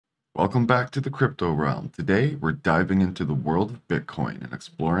Welcome back to the crypto realm. Today, we're diving into the world of Bitcoin and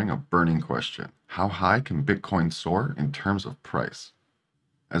exploring a burning question. How high can Bitcoin soar in terms of price?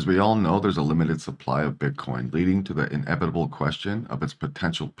 As we all know, there's a limited supply of Bitcoin, leading to the inevitable question of its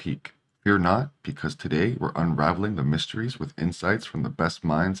potential peak. Fear not, because today we're unraveling the mysteries with insights from the best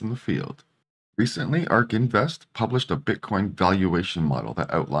minds in the field. Recently, arkinvest published a Bitcoin valuation model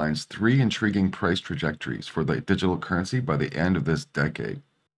that outlines three intriguing price trajectories for the digital currency by the end of this decade.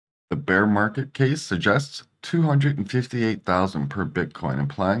 The bear market case suggests 258,000 per Bitcoin,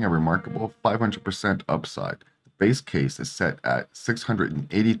 implying a remarkable 500% upside. The base case is set at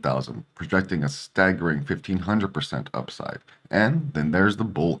 680,000, projecting a staggering 1500% upside. And then there's the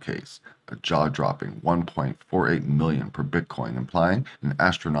bull case, a jaw-dropping 1.48 million per Bitcoin, implying an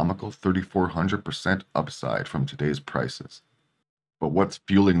astronomical 3400% upside from today's prices. But what's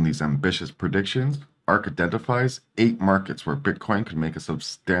fueling these ambitious predictions? ARK identifies 8 markets where Bitcoin could make a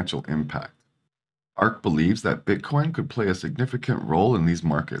substantial impact. ARK believes that Bitcoin could play a significant role in these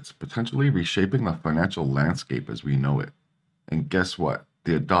markets, potentially reshaping the financial landscape as we know it. And guess what?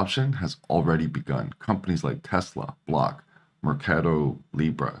 The adoption has already begun. Companies like Tesla, Block, Mercado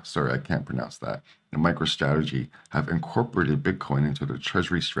Libre, sorry, I can't pronounce that, and MicroStrategy have incorporated Bitcoin into their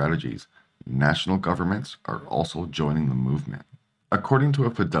treasury strategies. National governments are also joining the movement. According to a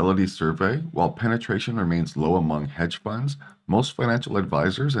Fidelity survey, while penetration remains low among hedge funds, most financial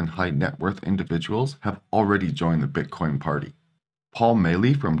advisors and high net worth individuals have already joined the Bitcoin party. Paul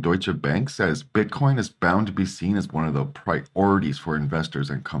Maley from Deutsche Bank says Bitcoin is bound to be seen as one of the priorities for investors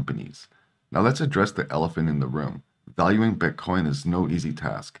and companies. Now let's address the elephant in the room. Valuing Bitcoin is no easy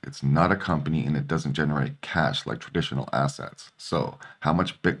task. It's not a company and it doesn't generate cash like traditional assets. So, how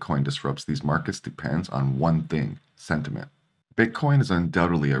much Bitcoin disrupts these markets depends on one thing: sentiment. Bitcoin is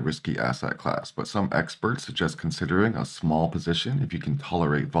undoubtedly a risky asset class, but some experts suggest considering a small position if you can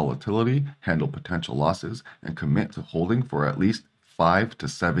tolerate volatility, handle potential losses, and commit to holding for at least 5 to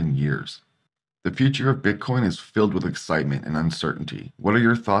 7 years. The future of Bitcoin is filled with excitement and uncertainty. What are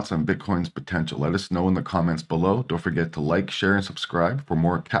your thoughts on Bitcoin's potential? Let us know in the comments below. Don't forget to like, share, and subscribe for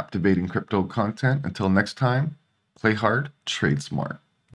more captivating crypto content. Until next time, play hard, trade smart.